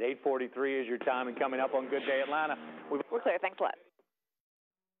 All right, 8:43 is your time, and coming up on Good Day Atlanta, we're clear. Thanks a lot.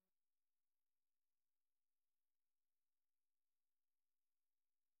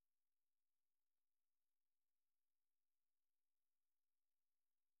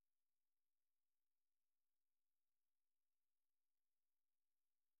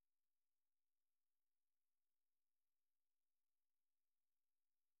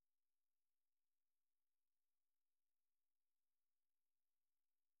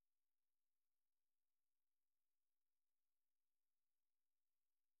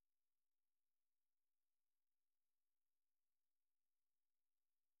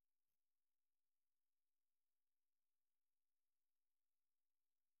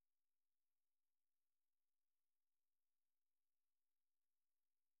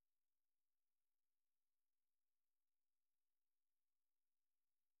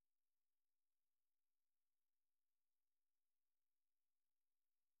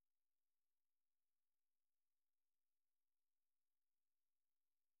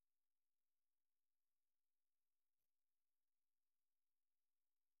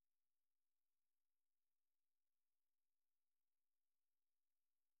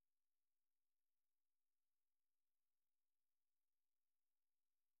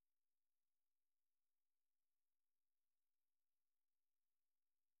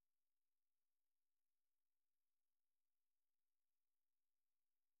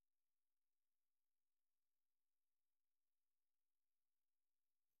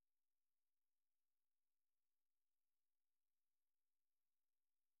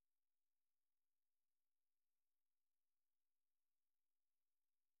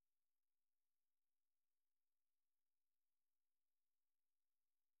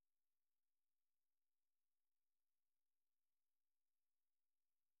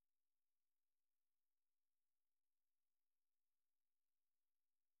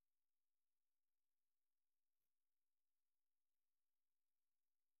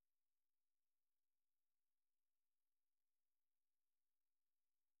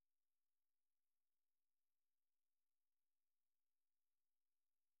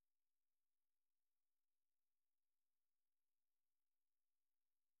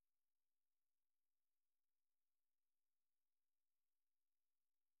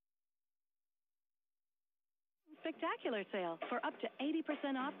 Spectacular sale for up to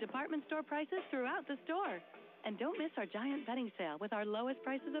 80% off department store prices throughout the store. And don't miss our giant bedding sale with our lowest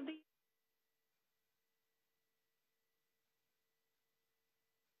prices of the year.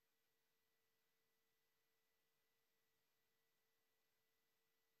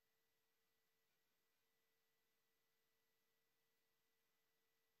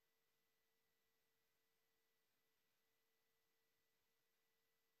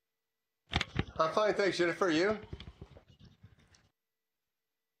 I'm fine, thanks, Jennifer. You?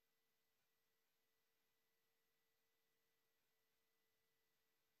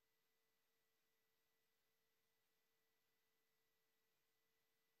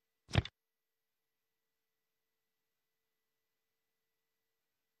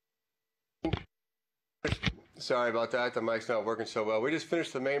 Sorry about that. The mic's not working so well. We just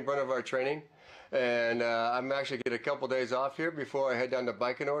finished the main brunt of our training, and I'm actually getting a couple days off here before I head down to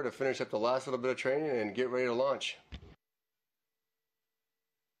Baikonur to finish up the last little bit of training and get ready to launch.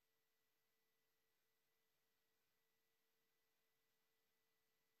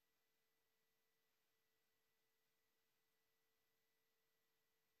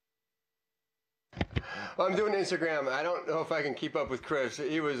 I'm doing Instagram. I don't know if I can keep up with Chris.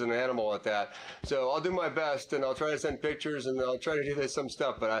 He was an animal at that. So I'll do my best, and I'll try to send pictures, and I'll try to do some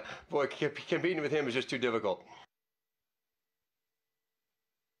stuff. But boy, competing with him is just too difficult.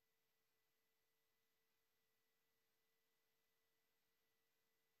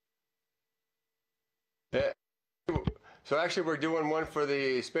 Yeah. So actually, we're doing one for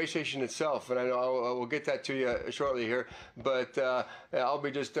the space station itself, and I know we'll get that to you shortly here. But I'll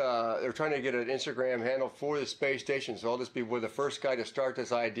be just they're trying to get an Instagram handle for the space station, so I'll just be the first guy to start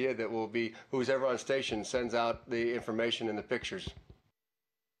this idea that will be who's ever on station sends out the information and the pictures.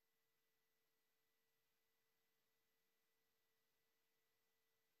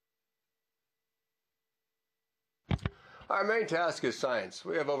 Our main task is science.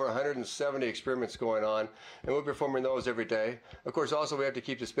 We have over 170 experiments going on, and we're performing those every day. Of course, also we have to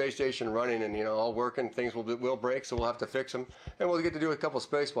keep the space station running and, all working. Things will break, so we'll have to fix them. And we'll get to do a couple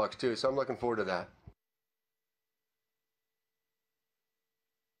spacewalks, too, so I'm looking forward to that.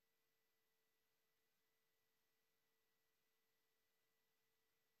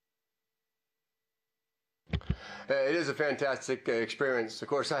 It is a fantastic experience. Of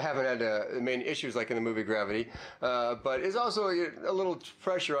course, I haven't had the main issues like in the movie Gravity, but it's also a little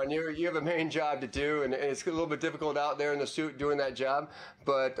pressure on you. You have a main job to do, and it's a little bit difficult out there in the suit doing that job.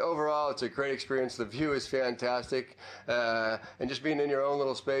 But overall, it's a great experience. The view is fantastic, and just being in your own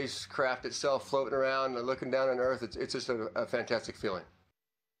little spacecraft itself, floating around and looking down on Earth, it's just a fantastic feeling.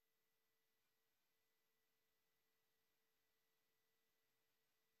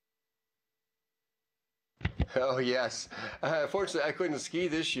 Oh, yes. Fortunately, I couldn't ski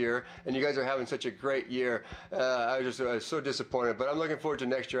this year, and you guys are having such a great year. I was just so disappointed, but I'm looking forward to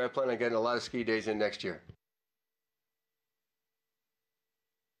next year. I plan on getting a lot of ski days in next year.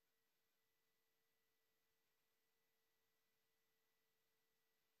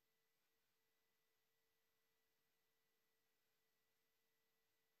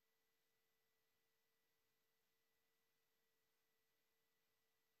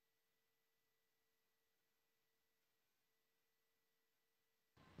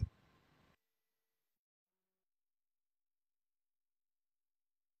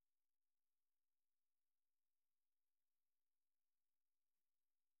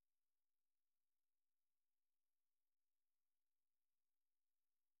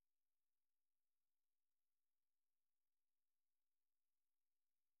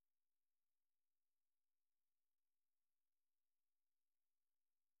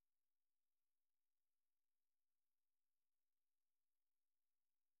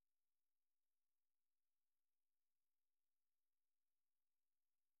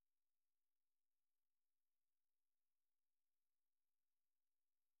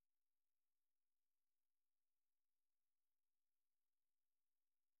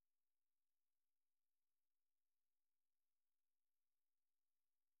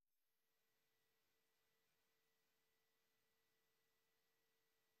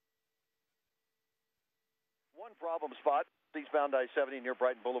 One problem spot, eastbound I-70 near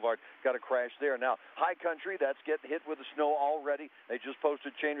Brighton Boulevard, got a crash there. Now, high country, that's getting hit with the snow already. They just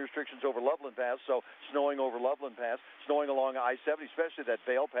posted chain restrictions over Loveland Pass, so snowing over Loveland Pass, snowing along I-70, especially that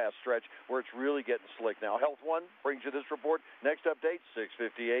Vale Pass stretch where it's really getting slick now. Health One brings you this report. Next update,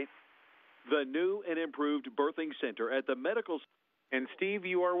 6:58. The new and improved birthing center at the medical. And Steve,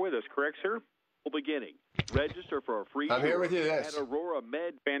 you are with us, correct, sir? Beginning. Register for a free tour here with you, yes. At Aurora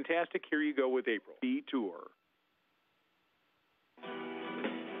Med. Fantastic. Here you go with April. E-Tour.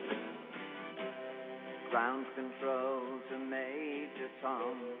 Ground control to Major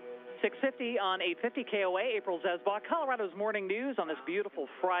Tom. 6:50 on 850 KOA. April Zesbach, Colorado's Morning News on this beautiful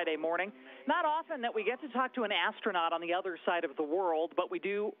Friday morning. Not often that we get to talk to an astronaut on the other side of the world, but we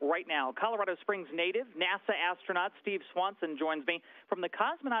do right now. Colorado Springs native NASA astronaut Steve Swanson joins me from the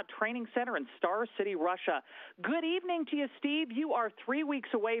Cosmonaut Training Center in Star City, Russia. Good evening to you, Steve. You are 3 weeks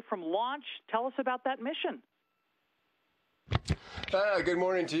away from launch. Tell us about that mission. Good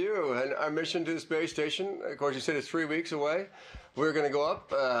morning to you. And our mission to the space station, of course, you said it's 3 weeks away. We're going to go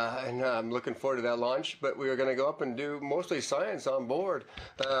up, and I'm looking forward to that launch, but we are going to go up and do mostly science on board.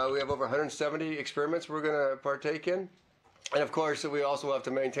 We have over 170 experiments we're going to partake in. And, of course, we also have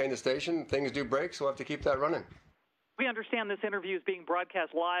to maintain the station. Things do break, so we'll have to keep that running. We understand this interview is being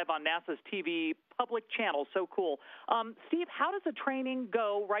broadcast live on NASA's TV public channel. So cool. Steve, how does the training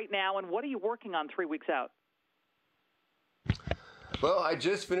go right now, and what are you working on 3 weeks out? Well, I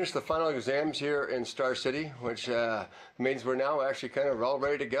just finished the final exams here in Star City, which means we're now actually kind of all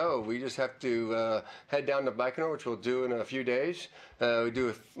ready to go. We just have to head down to Baikonur, which we'll do in a few days. We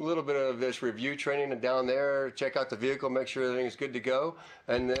do a little bit of this review training down there, check out the vehicle, make sure everything's good to go.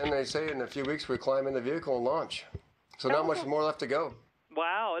 And then they say in a few weeks we climb in the vehicle and launch. So not much more left to go.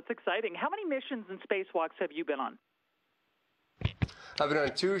 Wow, it's exciting. How many missions and spacewalks have you been on? I've been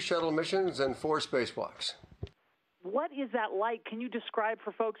on 2 shuttle missions and 4 spacewalks. What is that like? Can you describe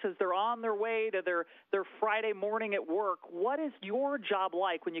for folks as they're on their way to their Friday morning at work? What is your job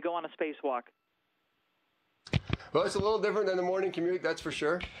like when you go on a spacewalk? Well, it's a little different than the morning commute, that's for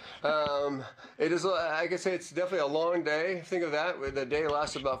sure. It is, I can say it's definitely a long day. Think of that. The day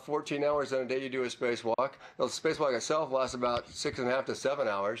lasts about 14 hours on a day you do a spacewalk. The spacewalk itself lasts about 6.5 to 7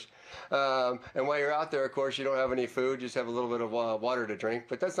 hours. And while you're out there, of course, you don't have any food, you just have a little bit of water to drink.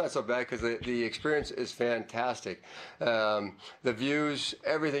 But that's not so bad because the experience is fantastic. The views,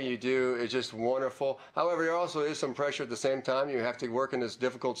 everything you do is just wonderful. However, there also is some pressure at the same time. You have to work in this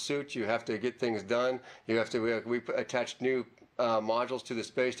difficult suit. You have to get things done. You have to, we attached new modules to the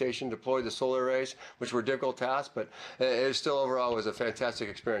space station, deployed the solar arrays, which were difficult tasks, but it still overall was a fantastic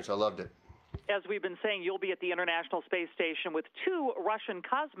experience. I loved it. As we've been saying, you'll be at the International Space Station with 2 Russian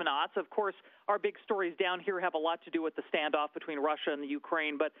cosmonauts. Of course, our big stories down here have a lot to do with the standoff between Russia and the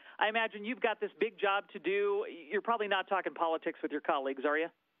Ukraine, but I imagine you've got this big job to do. You're probably not talking politics with your colleagues, are you?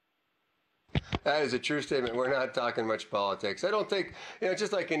 That is a true statement. We're not talking much politics. I don't think,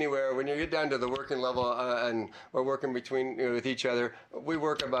 just like anywhere, when you get down to the working level and we're working with each other, we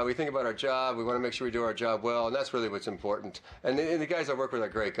think about our job. We want to make sure we do our job well, and that's really what's important. And the guys I work with are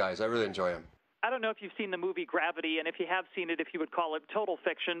great guys. I really enjoy them. I don't know if you've seen the movie Gravity, and if you have seen it, if you would call it total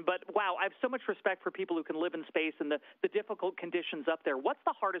fiction, but wow, I have so much respect for people who can live in space and the difficult conditions up there. What's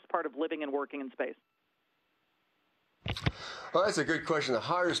the hardest part of living and working in space? Well, that's a good question. The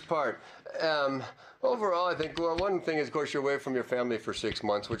hardest part. Overall, I think, well, one thing is, of course, you're away from your family for 6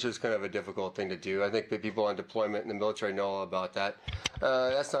 months, which is kind of a difficult thing to do. I think that people on deployment in the military know all about that.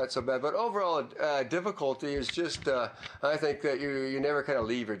 That's not so bad. But overall, difficulty is just, I think that you never kind of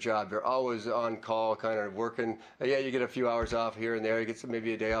leave your job. You're always on call, kind of working. Yeah, you get a few hours off here and there. You get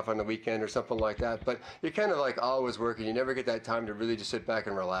maybe a day off on the weekend or something like that. But you're kind of like always working. You never get that time to really just sit back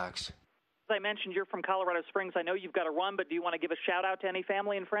and relax. As I mentioned, you're from Colorado Springs. I know you've got to run, but do you want to give a shout out to any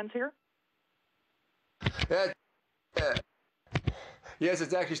family and friends here? Yes,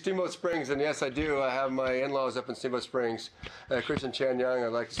 it's actually Steamboat Springs, and yes, I do. I have my in-laws up in Steamboat Springs. Chris and Chan Young,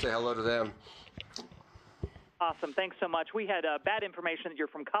 I'd like to say hello to them. Awesome. Thanks so much. We had bad information that you're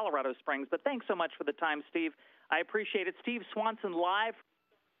from Colorado Springs, but thanks so much for the time, Steve. I appreciate it. Steve Swanson live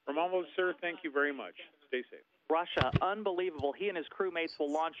from almost, sir. Thank you very much. Stay safe. Russia, unbelievable. He and his crewmates will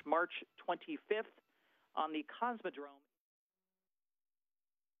launch March 25th on the Cosmodrome.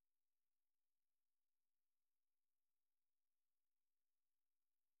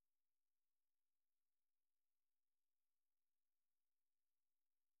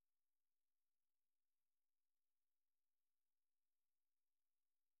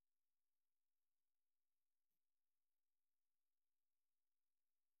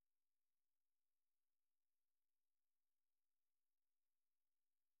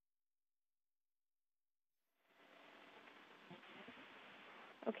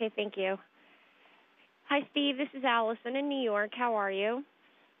 Okay, thank you. Hi, Steve. This is Allison in New York. How are you?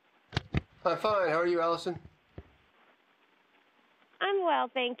 I'm fine. How are you, Allison? I'm well,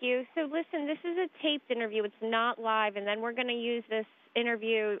 thank you. So listen, this is a taped interview. It's not live, and then we're going to use this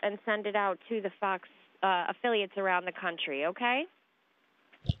interview and send it out to the Fox affiliates around the country, okay?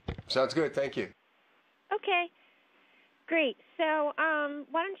 Sounds good. Thank you. Okay. Great. So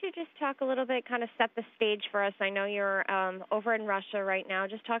why don't you just talk a little bit, kind of set the stage for us. I know you're over in Russia right now.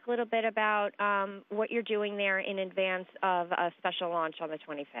 Just talk a little bit about what you're doing there in advance of a special launch on the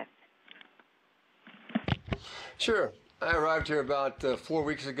 25th. Sure. I arrived here about 4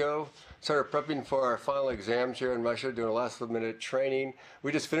 weeks ago. Started prepping for our final exams here in Russia, doing a last-minute training.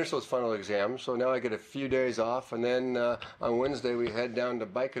 We just finished those final exams, so now I get a few days off, and then on Wednesday we head down to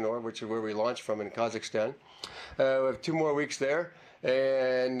Baikonur, which is where we launched from in Kazakhstan. We have 2 more weeks there,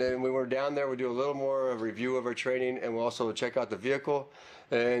 and then when we're down there, we do a little more of a review of our training, and we'll also check out the vehicle,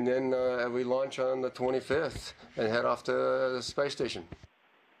 and then we launch on the 25th and head off to the space station.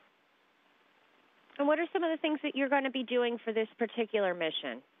 And what are some of the things that you're going to be doing for this particular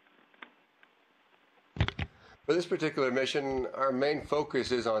mission? For this particular mission, our main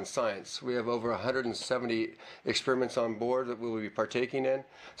focus is on science. We have over 170 experiments on board that we will be partaking in.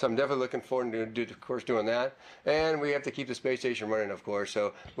 So I'm definitely looking forward to, of course, doing that. And we have to keep the space station running, of course.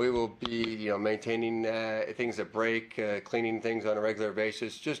 So we will be, maintaining things that break, cleaning things on a regular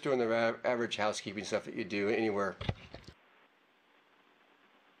basis, just doing the average housekeeping stuff that you do anywhere.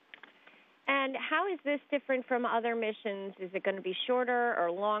 And how is this different from other missions? Is it going to be shorter or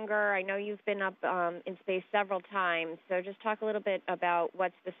longer? I know you've been up in space several times, so just talk a little bit about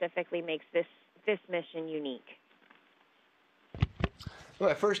what specifically makes this mission unique. Well,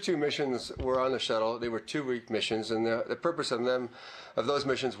 my first 2 missions were on the shuttle. They were 2-week missions, and the purpose of those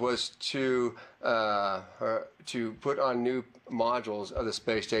missions was to put on new modules of the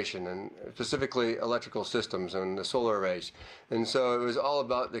space station, and specifically electrical systems and the solar arrays. And so it was all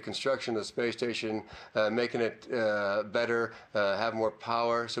about the construction of the space station, making it better, have more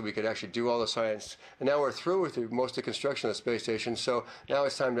power, so we could actually do all the science. And now we're through with most of the construction of the space station, so now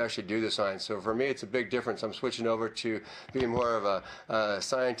it's time to actually do the science. So for me, it's a big difference. I'm switching over to being more of a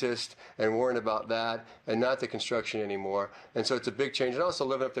scientist and worrying about that and not the construction anymore. And so it's a big change. And also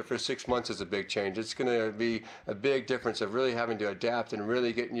living up there for 6 months is a big change. It's going to be a big difference of really having to adapt and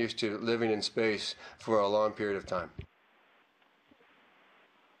really getting used to living in space for a long period of time.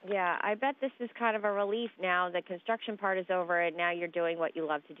 Yeah, I bet this is kind of a relief now. The construction part is over, and now you're doing what you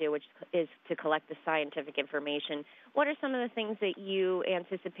love to do, which is to collect the scientific information. What are some of the things that you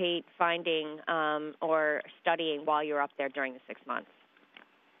anticipate finding or studying while you're up there during the 6 months?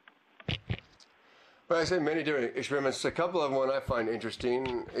 Well, I say many different experiments. A couple of them, one I find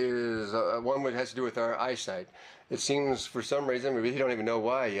interesting is one that has to do with our eyesight. It seems for some reason, we really don't even know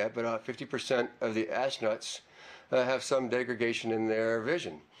why yet, but 50% of the astronauts have some degradation in their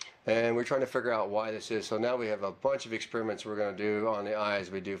vision. And we're trying to figure out why this is. So now we have a bunch of experiments we're going to do on the eyes.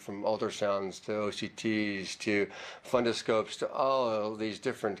 We do from ultrasounds to OCTs to fundoscopes to all of these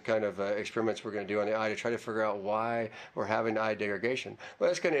different kind of experiments we're going to do on the eye to try to figure out why we're having eye degradation. Well,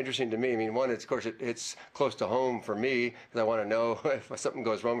 that's kind of interesting to me. I mean, one, of course, it's close to home for me because I want to know if something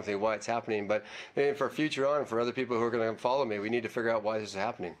goes wrong with me, why it's happening. But for future on, for other people who are going to follow me, we need to figure out why this is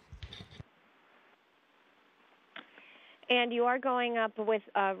happening. And you are going up with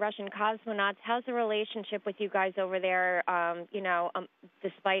Russian cosmonauts. How's the relationship with you guys over there,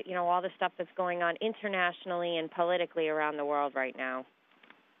 despite, all the stuff that's going on internationally and politically around the world right now?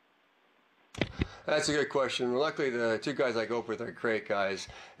 That's a good question. Luckily, the 2 guys I go up with are great guys.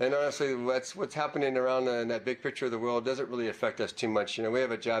 And honestly, what's happening around in that big picture of the world doesn't really affect us too much. We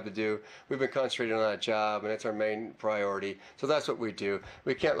have a job to do. We've been concentrating on that job, and it's our main priority. So that's what we do.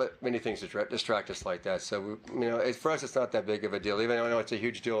 We can't let many things distract us like that. So, for us, it's not that big of a deal. Even though I know it's a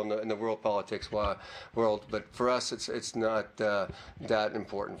huge deal in the world politics world, but for us, it's not that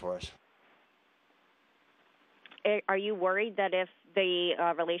important for us. Are you worried that if the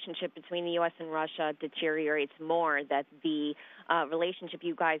relationship between the U.S. and Russia deteriorates more, that the relationship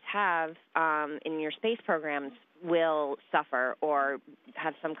you guys have in your space programs will suffer or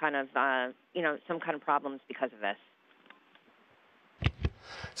have some kind of problems because of this?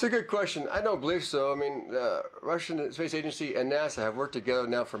 It's a good question. I don't believe so. I mean, the Russian Space Agency and NASA have worked together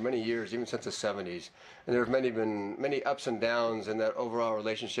now for many years, even since the 70s. And there have been many ups and downs in that overall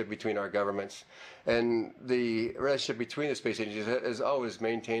relationship between our governments. And the relationship between the space agencies has always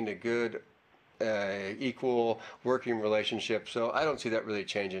maintained a good, equal working relationship. So I don't see that really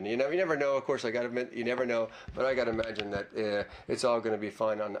changing. You never know. Of course, I got to admit, you never know. But I got to imagine that it's all going to be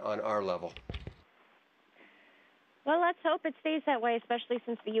fine on our level. Well, let's hope it stays that way, especially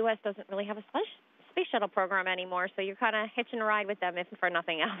since the U.S. doesn't really have a space shuttle program anymore, so you're kind of hitching a ride with them, if for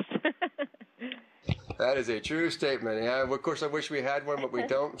nothing else. That is a true statement. Yeah, of course, I wish we had one, but we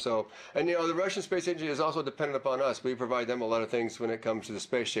don't. So, and the Russian Space Agency is also dependent upon us. We provide them a lot of things when it comes to the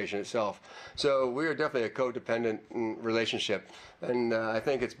space station itself. So we are definitely a codependent relationship, and I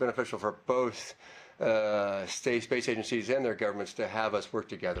think it's beneficial for both space agencies and their governments to have us work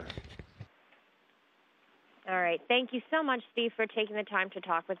together. All right. Thank you so much, Steve, for taking the time to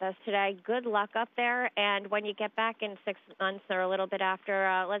talk with us today. Good luck up there. And when you get back in 6 months or a little bit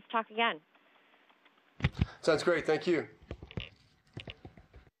after, let's talk again. Sounds great. Thank you.